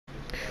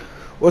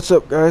What's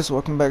up, guys?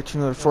 Welcome back to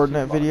another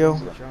Fortnite video.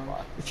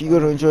 If you're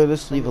going to enjoy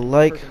this, leave a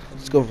like.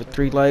 Let's go for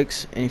 3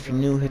 likes, and if you're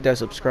new, hit that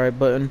subscribe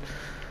button.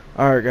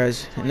 Alright,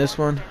 guys, in this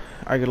one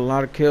I get a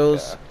lot of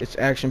kills. It's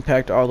action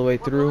packed all the way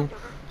through,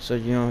 so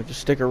just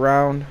stick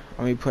around.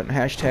 I'll be putting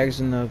hashtags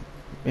in the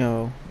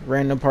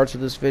random parts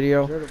of this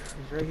video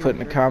to put in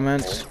the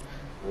comments.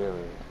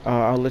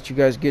 I'll let you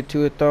guys get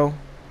to it though.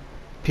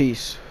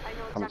 Peace.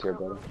 Come to your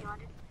brother.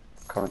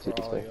 Come to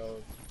your space.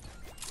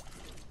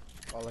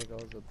 All I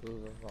got was a blue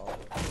revolver.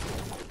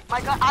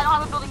 My god, I don't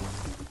have a building.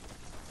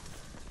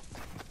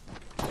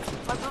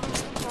 My building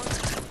is destroyed.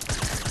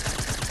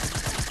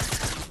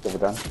 Give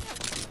it done.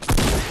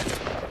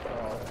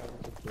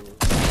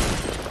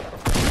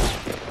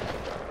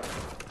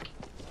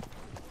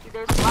 Dude,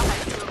 there's a lot I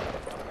do.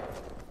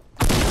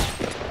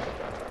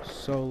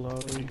 So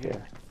loaded.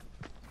 Here.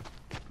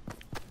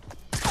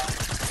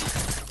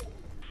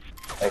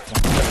 Hey,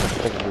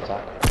 take a blue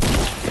tack.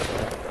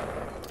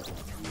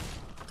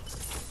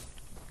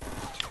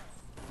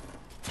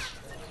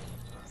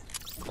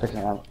 Take some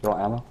ammo. You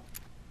want ammo?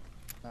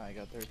 Nah, I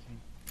got 13.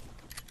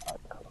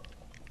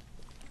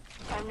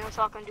 I have no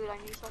shotgun, dude. I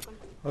need a shotgun.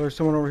 Oh, there's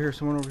someone over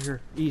here.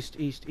 East.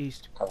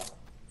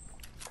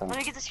 Let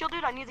me get this kill,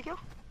 dude. I need the kill.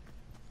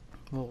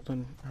 Well,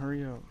 then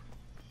hurry up.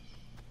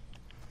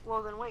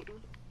 Well, then wait, dude.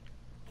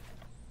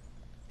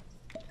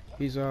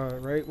 He's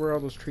right where all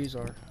those trees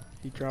are.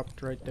 He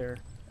dropped right there.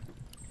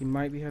 He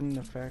might be heading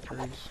to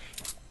factories.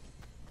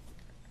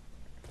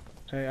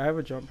 Hey, I have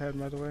a jump pad,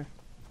 by the way.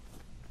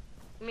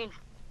 You mean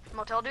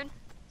motel, dude?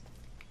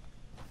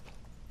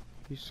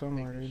 He's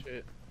somewhere, dude.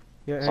 Shit.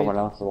 Yeah, Someone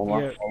hey, else. One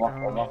more. yeah,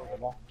 One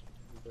more.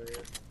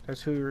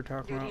 that's who we were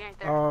talking Dude, he about. ain't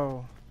there.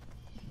 Oh,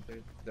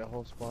 The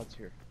whole spot's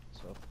here.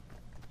 So,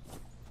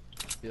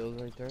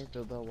 build right there.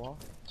 Build that wall.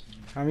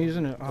 I'm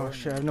using it. Oh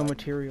shit, I have no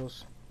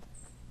materials.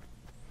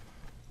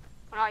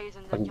 We're not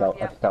using I the think jump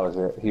that, yet. that was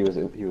it. He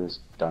was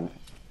done.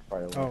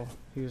 Right away. Oh,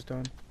 he was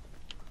done.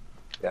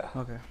 Yeah.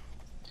 Okay.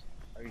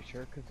 Are you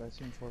sure? Cause I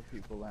seen 4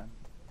 people land.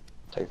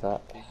 Take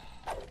that.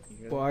 You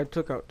hear Well, I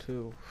took out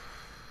 2.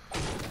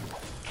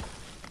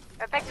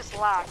 I picked this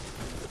lag.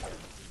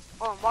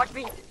 Oh, watch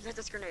me hit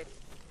this grenade.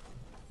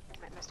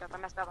 I messed up.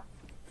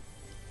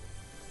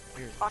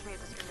 Here. Watch me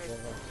hit this grenade.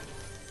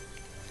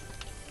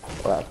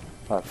 Left.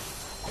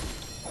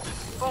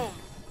 Boom.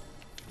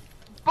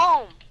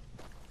 Boom.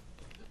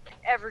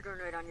 Every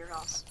grenade on your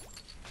house.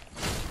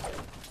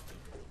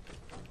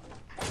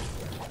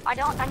 I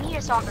need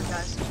a soccer,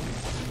 guys.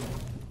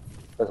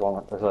 There's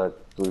one. There's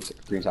a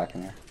green tack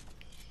in here.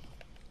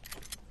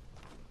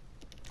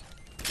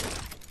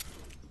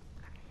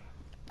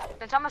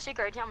 Then tell my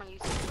secret right now I'm gonna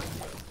use it.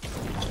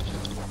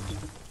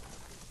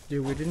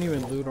 Dude, we didn't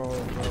even loot all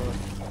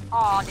of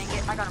Aw, dang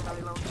it. I got him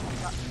really low.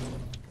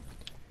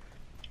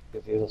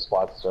 If he's a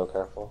squad, still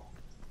careful.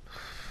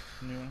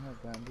 Anyone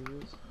have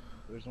bandages?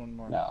 There's one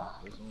more. No.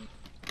 There's one.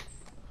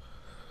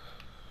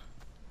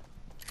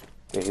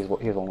 Yeah, he's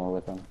one more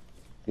with him.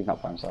 He's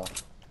not by himself.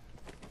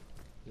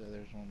 Yeah,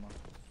 there's one more.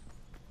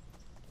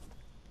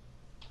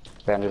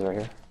 Bandages right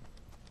here.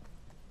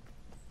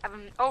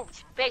 Oh,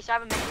 base, I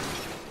have a minute.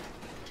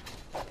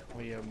 Oh,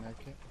 you have a med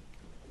kit?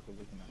 We're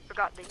looking at.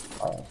 Forgot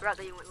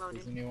that you went low,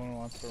 Does dude. anyone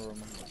want to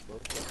remove this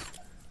boat?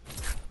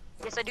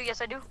 Yes,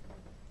 I do.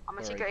 I'm a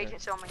Alright, secret good.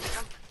 agent, so I'm gonna use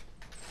them.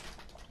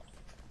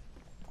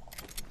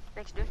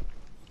 Thanks, dude.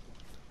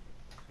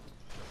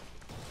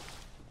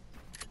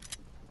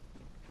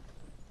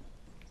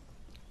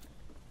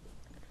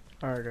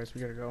 Alright, guys,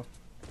 we gotta go.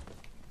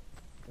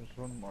 There's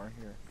one more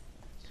here.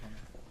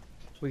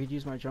 We could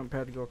use my jump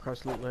pad to go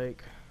across Loot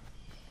Lake.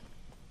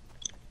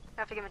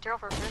 I have to get material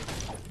first, dude.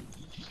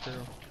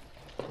 True.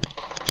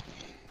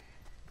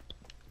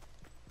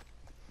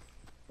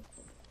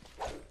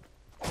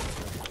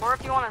 Or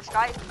if you want to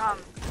try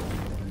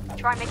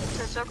and make it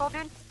to a circle,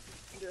 dude, and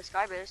do a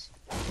sky base.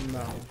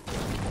 No.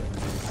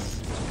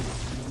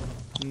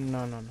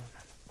 No.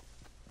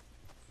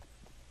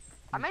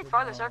 I made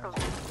farther circles,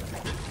 dude.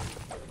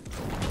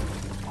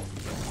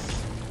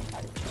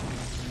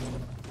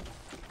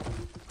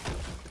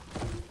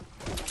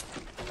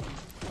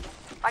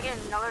 If I get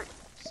another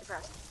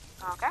suppress.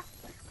 Okay.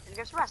 Didn't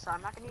get suppressed, so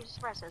I'm not gonna use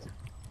suppresses.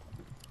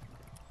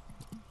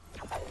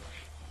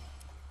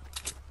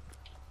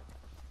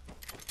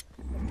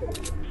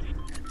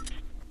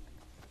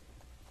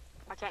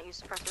 I can't use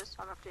suppressors, so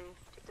I'm gonna have to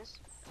take this.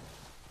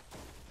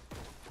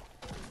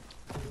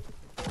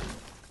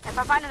 If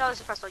I find another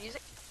suppressor, I'll use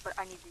it, but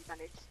I need these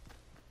band-aids.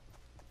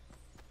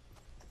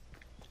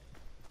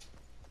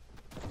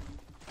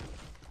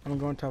 I'm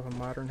going to have a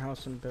modern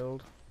house and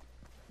build.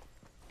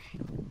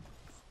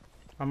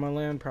 I'm gonna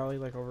land probably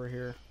like over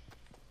here.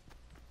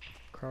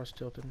 Cross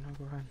tilted. No,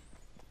 go ahead.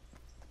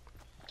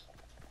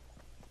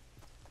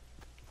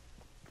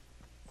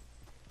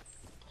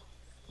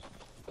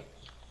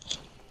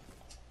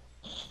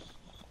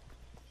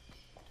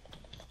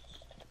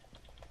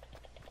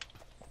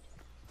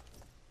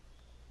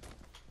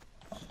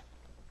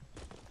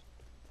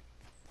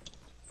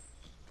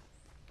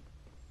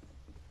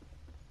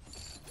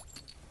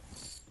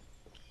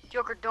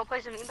 Joker, don't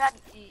place a meat pad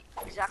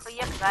exactly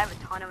yet, because I have a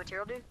ton of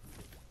material, dude.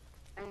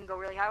 I can go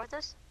really high with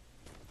this.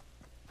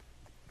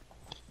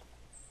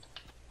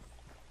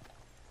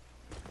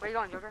 Where you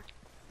going, Joker?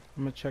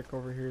 I'm gonna check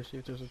over here, see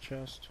if there's a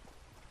chest.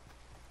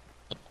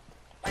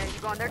 Hey, you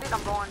going there, dude?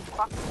 I'm going.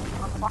 Fuck.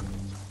 Fuck.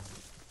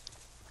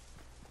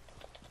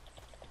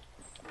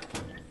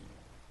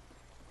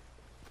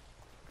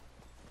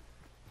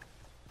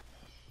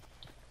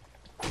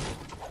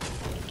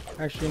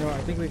 Actually, you know what?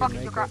 I think we Fuck can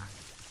you, make it. Joker.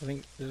 I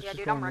think let's Yeah, just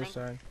dude, go I'm on this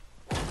side.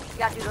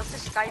 Yeah, dude, let's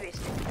just skybase,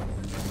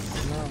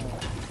 dude. No.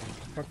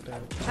 Fuck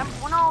that.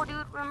 Well, no,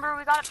 dude, remember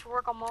we got it to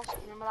work almost.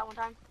 Remember that one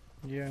time?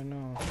 Yeah, I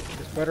know.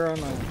 It's better on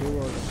like duo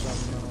or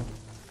something though.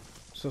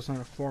 So it's not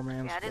a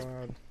 4-man Yeah, it is.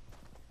 squad.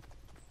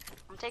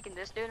 I'm taking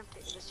this, dude. I'm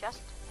taking this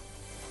chest.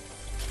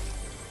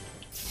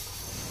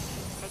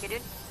 Take it,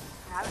 dude.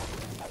 Have it.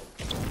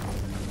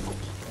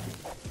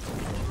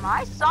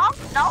 My son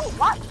know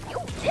what you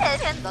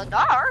did in the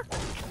dark.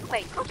 You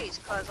made cookies,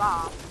 cause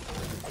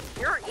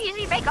your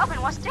easy bake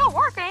oven was still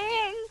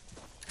working.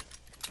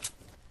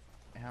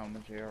 How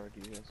much AR do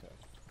you guys have?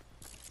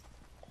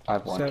 I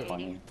have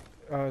 120.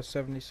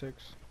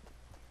 76.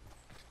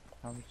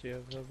 How much do you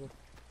have available?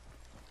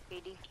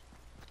 80.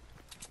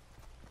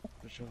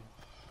 For sure.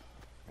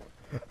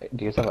 Hey,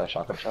 do you guys have a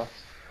shotgun shell?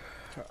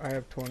 I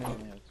have 20. Yeah,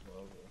 it's well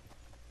over.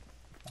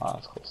 Oh,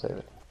 that's cool. Save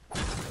it.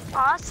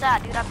 Oh, that's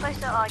sad, dude. I placed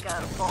it like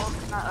a bulk,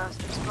 not a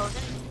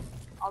explosion,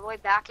 all the way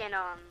back in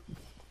I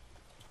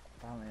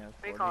only have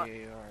What do you 40 call AR,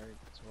 it?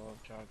 12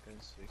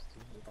 shotguns, 60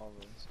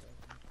 revolver and stuff.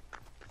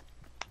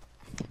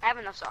 I have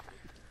enough shotgun.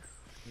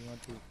 You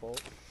want these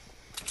bolt?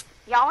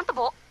 Yeah, I want the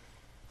bolt.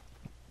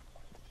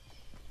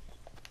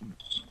 Give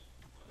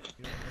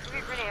me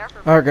a grenade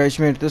for Alright guys,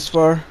 you made it this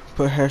far.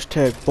 Put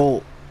hashtag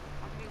bolt.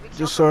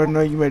 Just so I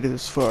know you made it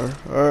this far.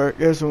 Alright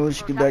guys, we'll let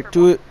you get back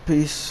to it.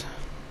 Peace.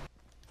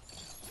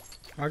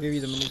 I'll give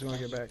you the minis when I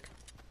get back.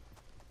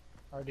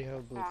 I already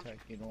have blue tech,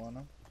 you don't want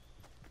them?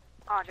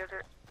 Oh,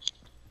 Joker.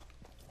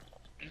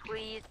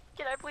 Please,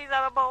 can I please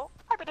have a bolt?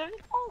 I've been in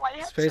all my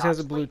headshots. Space has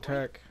a blue lately.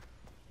 tech.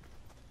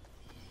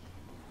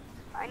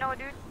 I know,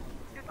 dude.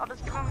 Dude, I'll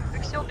just give him a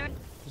big shield, dude.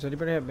 Does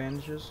anybody have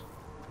bandages?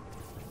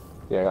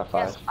 Yeah, I got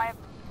 5. Yes,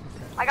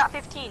 I got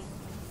 15.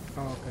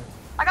 Oh, okay.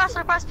 I got a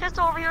surprise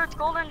pistol over here. It's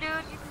golden, dude.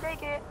 You can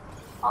take it.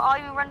 I'll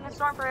even run in the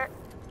storm for it.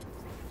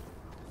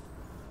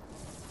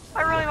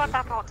 I really want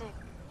that bolt, dude.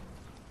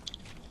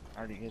 I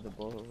already gave the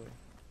bolt away.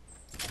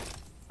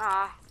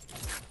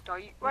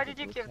 Why did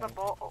you give the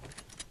bolt? Oh,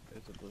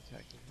 There's a blue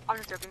tech. I'm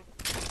just joking.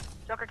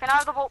 Joker, can I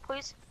have the bolt,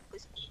 please?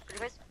 Please. Pretty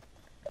please.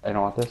 I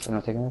don't want this. I'm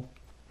not taking it.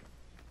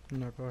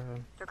 No, go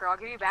ahead. Joker, I'll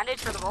give you a bandage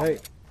for the bolt.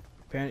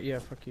 Hey. Yeah,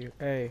 fuck you.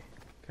 Hey.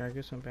 Can I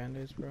get some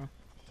band-aids, bro?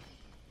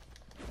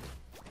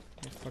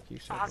 Yeah, fuck you,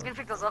 I was bro. gonna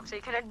pick those up so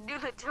you couldn't do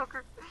it,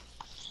 Joker.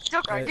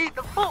 Joker, I Hey. need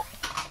the bolt.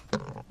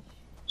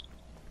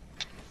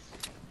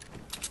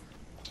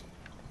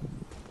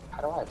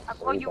 How do I I'll have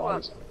blow 3 you up.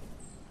 bodies?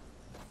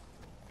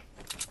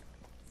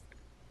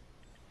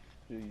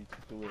 Do you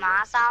do it?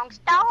 My song's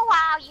stole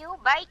while you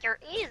bake your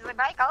easy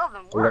bake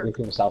oven We got work.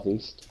 from the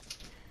southeast.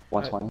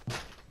 120.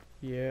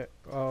 Yeah,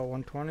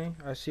 120.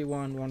 I see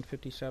one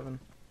 157.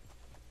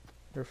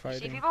 They're You see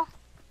fighting. people?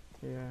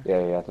 Yeah.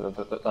 Yeah.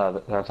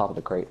 They're on top of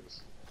the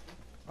crates.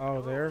 Oh,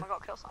 I'm there? gonna go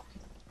kill some.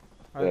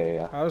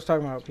 Yeah. I was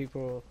talking about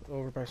people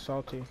over by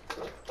Salty.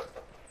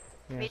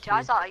 Yeah, Me too. see.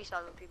 I saw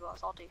the people at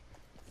Salty.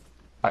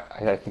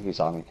 I think he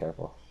saw me.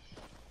 Careful.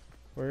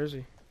 Where is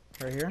he?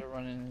 Right here? They're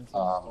running into the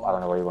I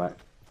don't know where he went.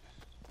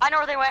 I know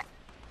where they went.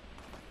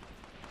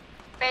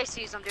 Base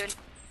sees them, dude.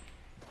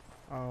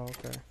 Oh,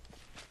 okay.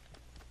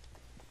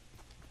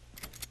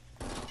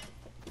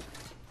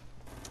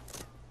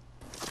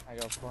 I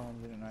got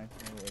 419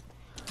 wood.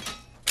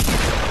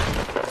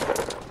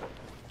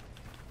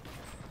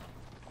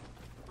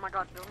 Oh my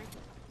god, building.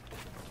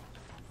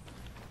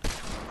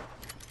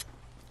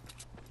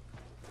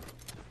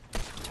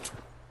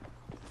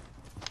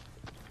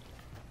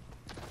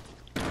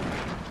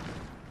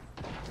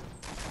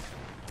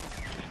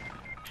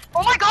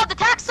 Oh my god, the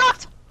attack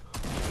sucked!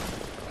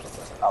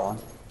 That one.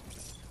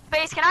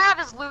 Base, can I have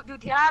his loot,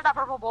 dude? Can I have that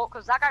purple bolt?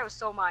 Cause that guy was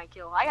so my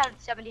kill. I had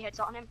 70 hits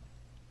on him.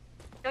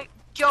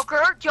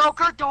 Joker,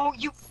 don't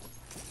you.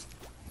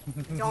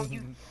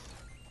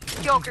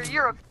 Joker,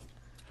 you're a.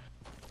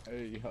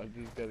 Hey, y'all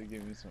just gotta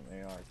give me some AR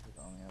because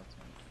I only have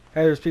 20.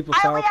 Hey, there's people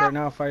I only south right have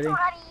now fighting.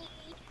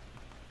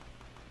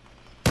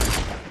 20.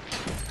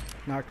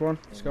 Knocked one.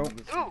 Let's go. Let me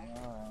get some Ooh. AR, I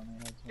only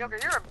have 20. Joker,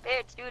 you're a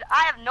bitch, dude.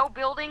 I have no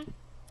building.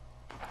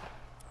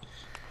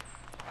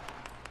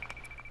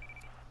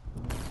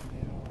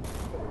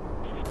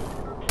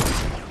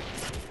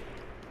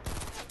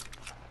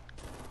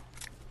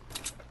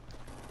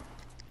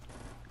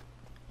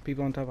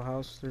 People on top of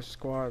house. There's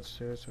squads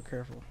too, so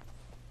careful.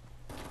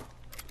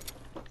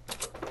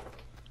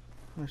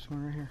 There's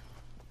one right here.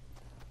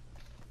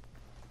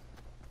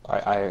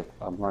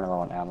 I'm running low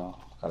on ammo.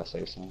 Gotta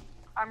save some.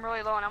 I'm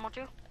really low on ammo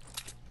too.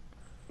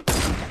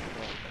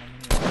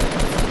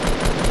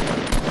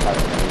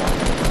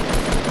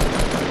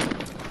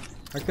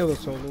 I killed a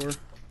soloer.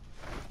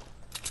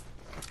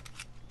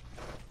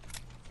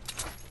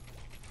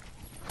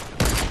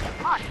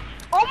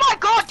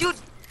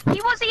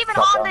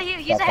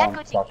 he's a head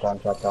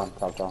glitching. Drop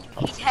down.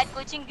 He's head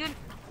glitching, dude.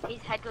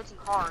 He's head glitching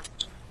hard.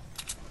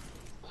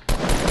 Keep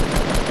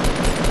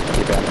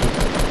it.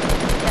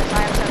 Yes,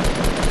 I have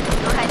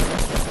 7. Your head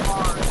glitching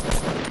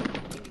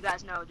hard. You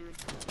guys know, dude.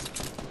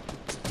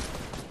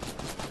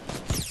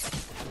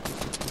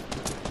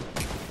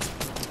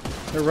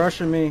 They're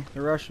rushing me.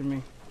 They're rushing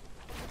me.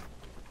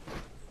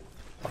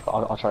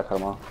 I'll try to cut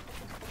him off.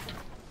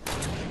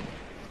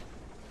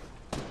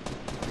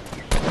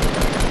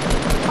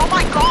 Oh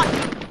my god!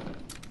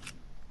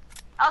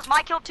 That was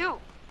my kill too.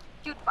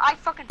 Dude, I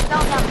fucking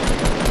fell down.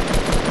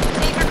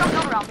 Savior, come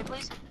build around me,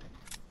 please.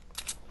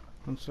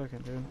 1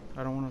 second, dude.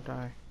 I don't want to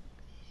die.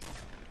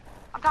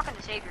 I'm talking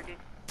to Savior, dude.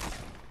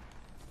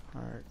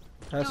 Alright.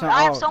 That's Dude, not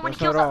I have all. so many That's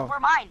kills not that all. were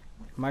mine.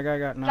 My guy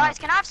got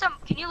Guys,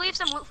 knocked. can you leave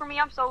some loot for me?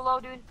 I'm so low,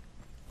 dude.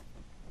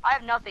 I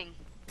have nothing.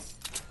 Yeah,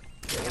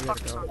 Yeah, we fuck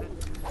gotta this go. one, dude.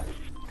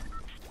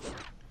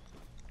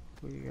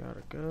 We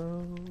gotta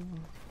go.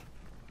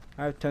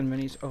 I have 10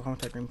 minis. Oh, I'm gonna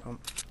take green pump.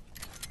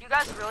 You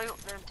guys really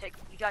didn't take.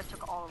 You guys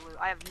took all the loot.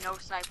 I have no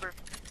sniper.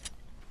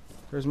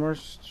 There's more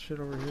shit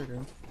over here,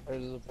 dude.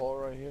 There's a ball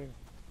right here.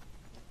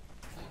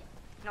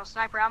 No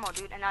sniper ammo,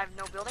 dude, and I have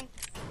no building.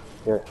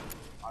 Here.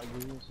 I'll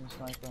give you some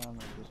sniper ammo.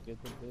 Just get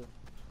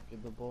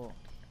the ball.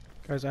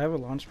 Guys, I have a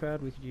launch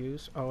pad we could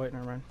use. Oh, wait,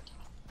 never mind.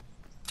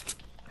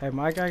 Hey,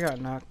 my guy got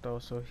knocked, though,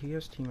 so he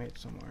has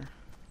teammates somewhere.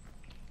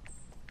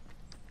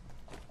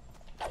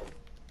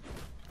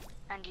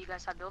 And do you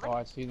guys have building? Oh,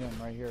 I see them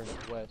right here,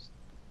 west,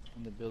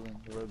 in the building,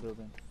 the red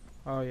building.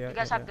 Oh, yeah. You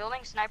guys yeah, have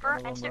building, sniper,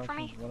 instant for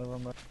me? One of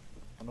them rushing.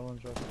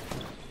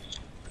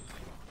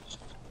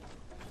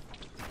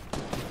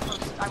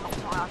 I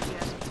won't out you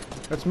guys.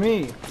 That's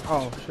me!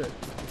 Oh, shit.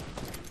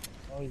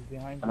 Oh, he's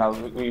behind you. No,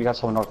 we got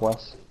someone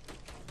northwest.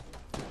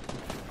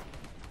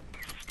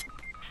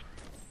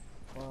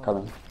 Wow.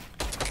 Coming.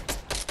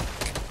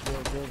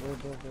 Build.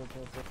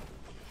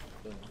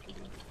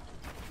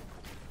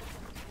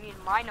 I mean,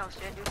 my nose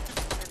did, dude.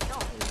 There's no.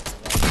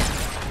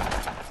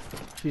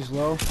 She's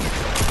low.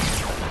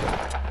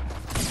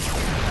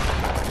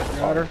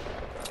 Got her.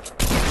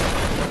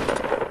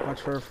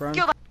 Watch for her friend.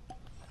 Kill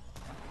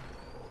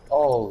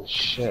Oh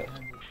shit.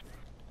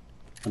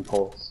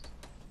 Impulse.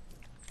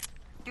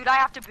 Dude, I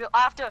have to build.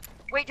 I have to.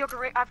 Wait, Joker,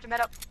 wait, I have to med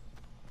up.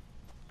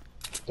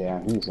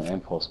 Damn, he's an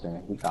impulse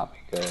man. He got me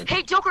good.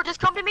 Hey, Joker, just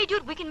come to me,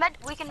 dude. We can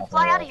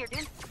fly out of here,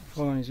 dude.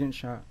 Hold on, he's getting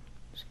shot.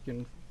 He's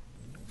getting...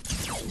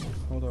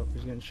 Hold up,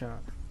 he's getting shot.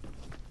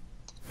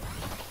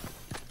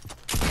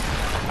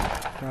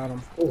 Got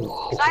him.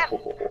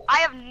 So I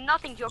have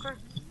nothing, Joker.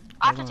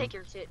 I have to take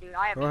your shit, dude.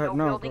 I have Go ahead, no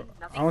no. building,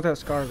 I nothing. want that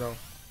scar, though.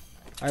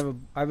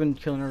 I've been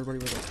killing everybody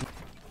with it.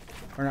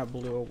 Or not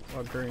blue,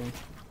 green.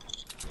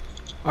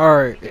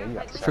 Alright,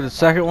 for the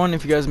second one,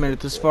 if you guys made it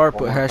this far,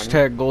 put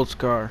hashtag gold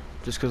scar.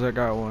 Just cause I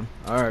got one.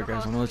 Alright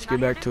guys, I'm gonna let you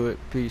get back to it.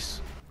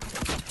 Peace.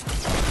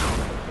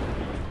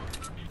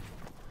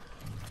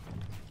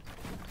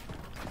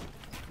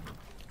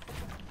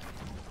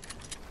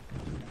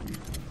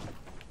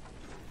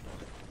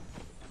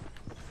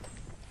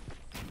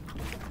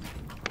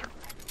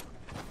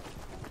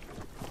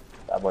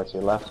 That boy to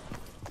your left.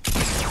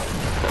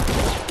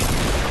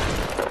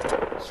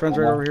 His friend's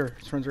right over here.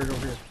 His friend's right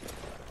over here.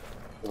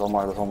 There's one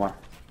more, there's one more.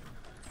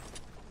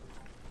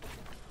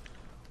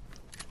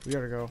 We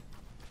gotta go.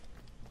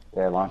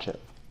 Yeah, launch it.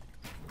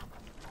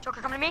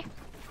 Joker, come to me.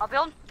 I'll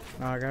build.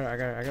 No, I got He's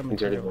already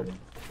material. building.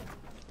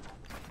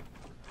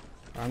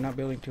 I'm not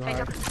building too Hey, high.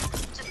 Joker,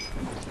 just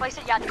place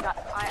it. Yeah, dude,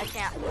 I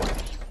can't.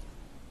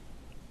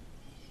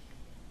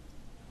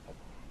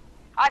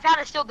 I've had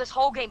a shield this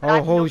whole game. But I Oh,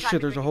 have no holy time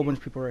shit, to there's a drink whole it. bunch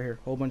of people right here.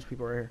 Whole bunch of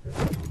people right here.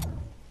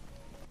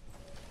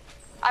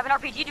 I have an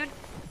RPG, dude. You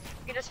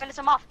can just finish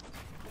him off.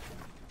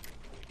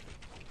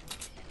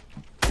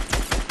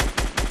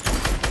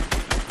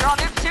 They're all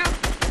noobs too.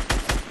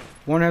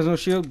 One has no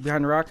shield.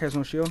 Behind the rock has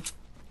no shield.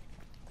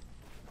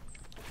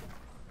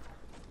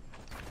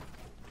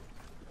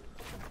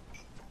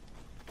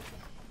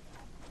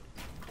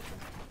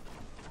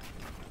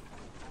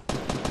 Oh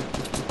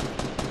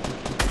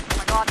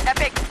my god,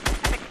 epic.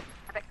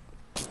 Epic.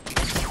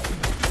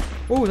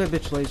 Oh, that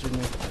bitch lasered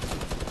me.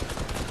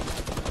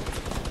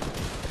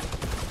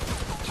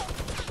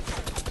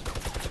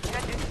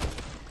 Good, dude.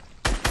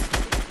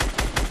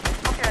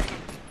 Okay, ready.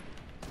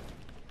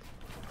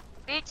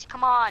 Bitch,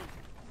 come on.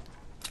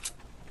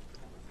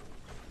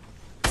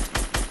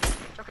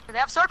 Joker, they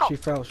have circle. She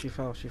fell. She's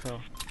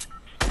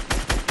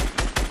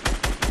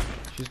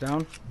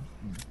down.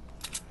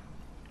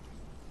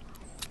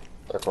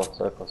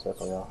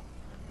 Circle, yeah.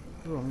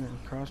 Oh, I'm getting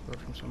a crossbow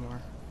from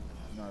somewhere.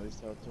 No, they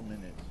still have 2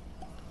 minutes.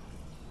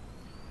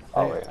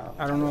 Oh, Hey, wait.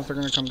 I don't know if they're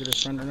gonna come get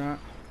his friend or not.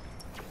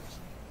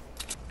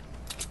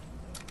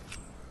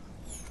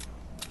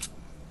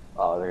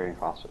 Oh, they're getting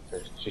crossbow.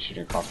 She's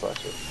shooting crossbow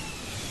at you.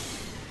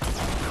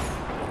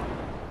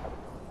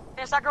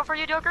 Is that girl for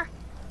you, Joker?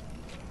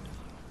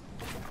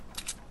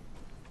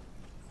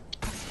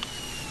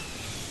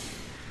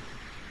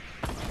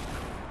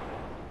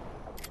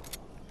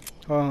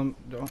 Don't,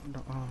 oh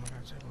my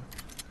god,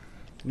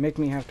 Segway. Make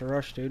me have to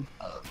rush, dude.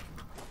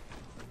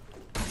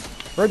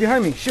 Right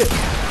behind me. Shit.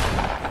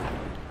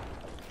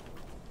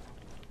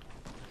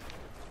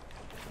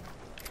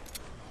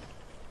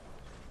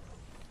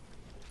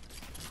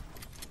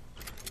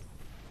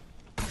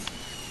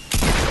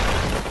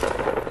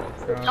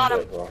 Got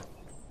him.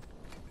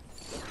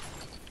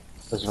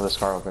 There's another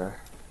scar over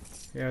there.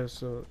 Yeah,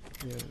 so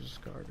yeah, it's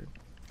guarded.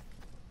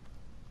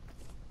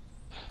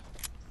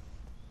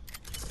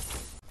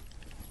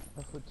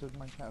 I put to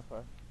my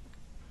campfire.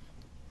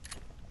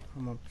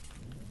 I'm up.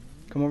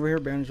 Come over here,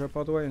 bandage up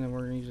all the way, and then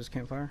we're gonna use this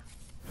campfire.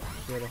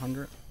 We have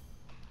 100.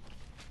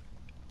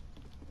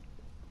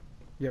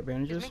 You got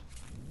bandages?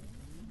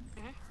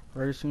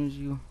 Right as soon as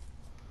you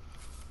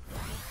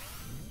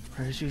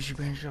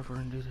bandage up, we're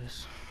gonna do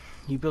this.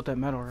 You built that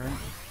metal, right?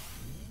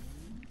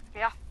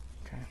 Yeah.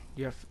 Okay.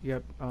 You have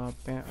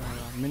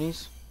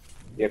minis?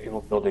 Yeah,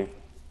 people building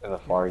in the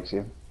far, you see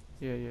them?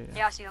 Yeah.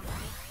 Yeah, I see them.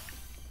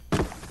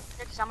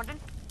 Is someone dude?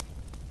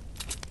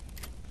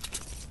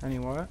 Any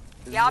what?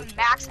 Yeah, I'm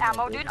max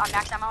ammo, dude. I'm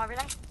max ammo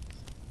everything.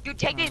 Dude,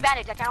 take the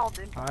advantage. I can't hold,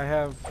 dude. I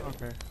have,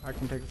 okay, I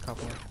can take a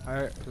couple.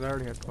 Cause I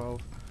already had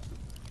 12.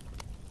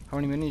 How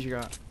many minis you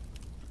got?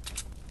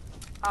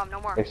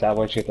 No more. Hey, Sad, why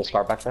don't you get the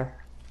scar back there?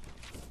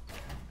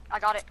 I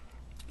got it.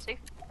 See?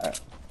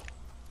 Alright.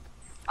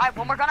 Alright,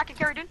 one more gun I can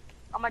carry, dude.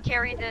 I'm gonna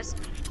carry this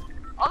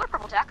other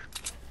purple tack.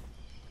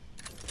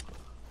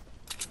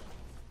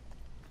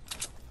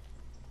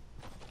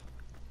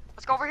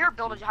 Let's go over here,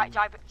 build a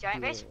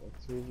giant base.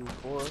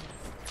 2v4.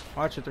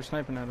 Watch it, they're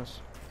sniping at us.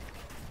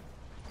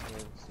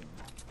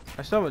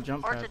 I still have a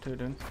jump pad too,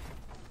 dude.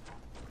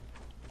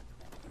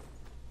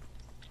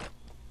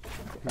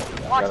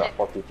 Watch I got it.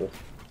 4 people.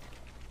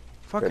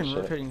 Fucking Good shit.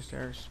 rotating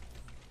stairs.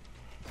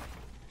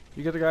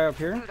 You get the guy up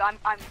here? Dude,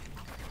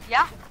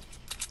 yeah.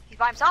 He's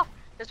by himself.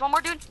 There's one more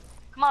dude.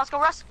 Come on, let's go,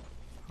 Russ.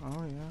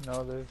 Oh yeah.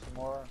 No, there's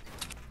more.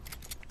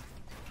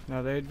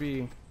 No, they'd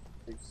be.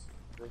 There's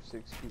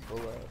 6 people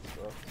left,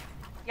 bro.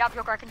 Yeah,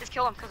 Joker, I can just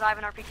kill him because I have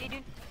an RPG,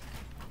 dude.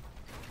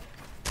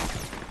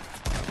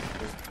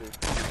 There's 6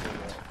 people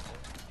left.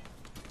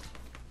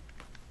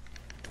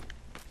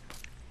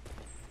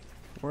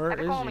 Where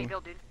Epic is only he?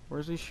 build, dude.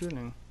 Where's he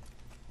shooting?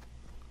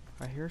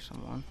 I hear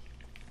someone.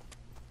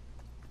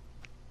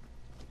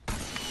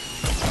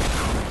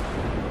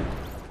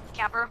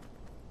 Camper.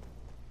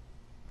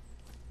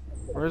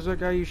 Where's that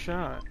guy you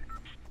shot?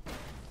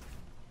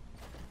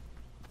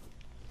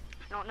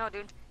 No,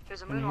 dude. He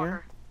was a In moonwalker.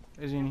 here?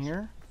 Is he in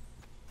here?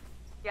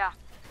 Yeah.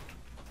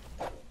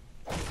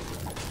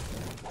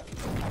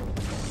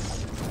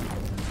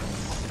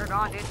 They're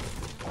gone, dude.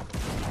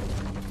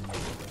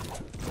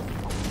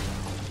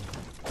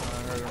 I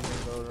heard him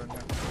reload right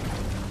now.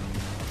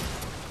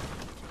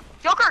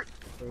 Joker!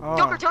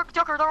 Oh.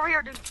 Joker, they're over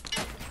here, dude.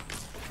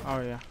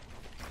 Oh yeah.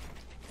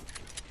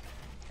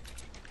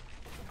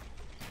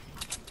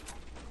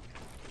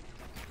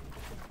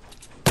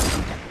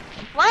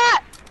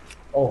 What?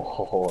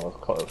 Oh, that was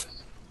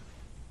close.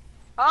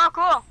 Oh,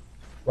 cool.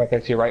 Right there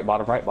to your right,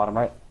 bottom right, bottom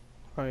right.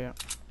 Oh yeah.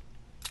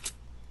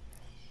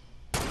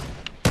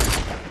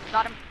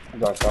 Got him.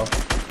 He's by himself.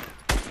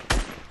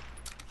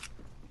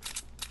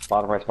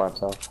 Bottom right's by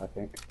himself, I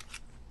think.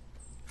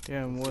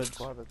 Yeah, in woods.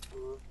 Spotted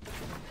 2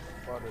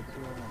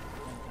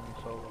 and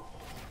solo.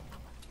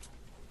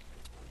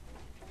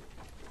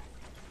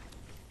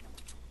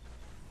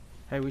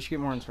 Hey, we should get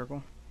more in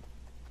circle.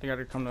 They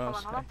gotta come to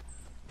us. Hold on. Hey.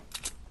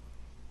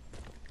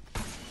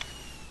 Do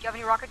you have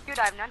any rockets, dude?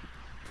 I have none.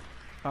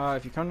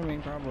 If you come to me,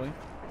 probably.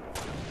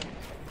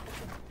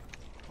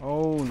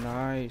 Oh,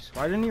 nice.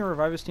 Why didn't he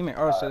revive his teammate?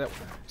 Oh, so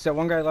that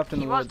one guy left in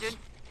He the was, woods. dude.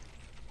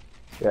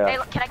 Yeah. Hey,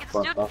 look, can I get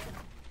this dude?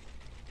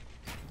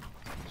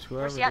 It's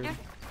Where's whoever, he at, dude. dude?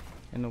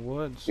 In the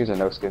woods. He's a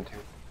no skin too.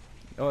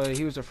 Oh,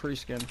 he was a free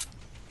skin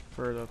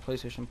for the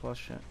PlayStation Plus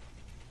shit.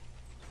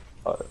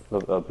 The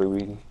blue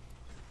weenie.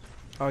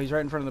 Oh, he's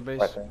right in front of the base.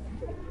 Right there.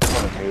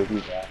 Oh, the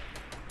movie, yeah.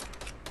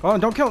 Oh,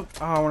 don't kill him.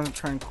 Oh, I want to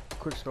try and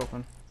quick scope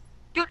him.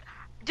 Dude,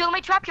 let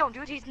me trap kill him,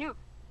 dude. He's new.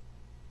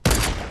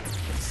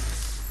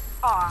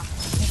 Aw.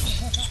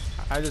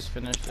 I just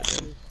finished it,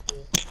 dude.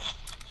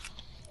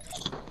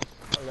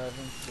 11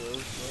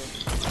 kills,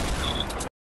 bro.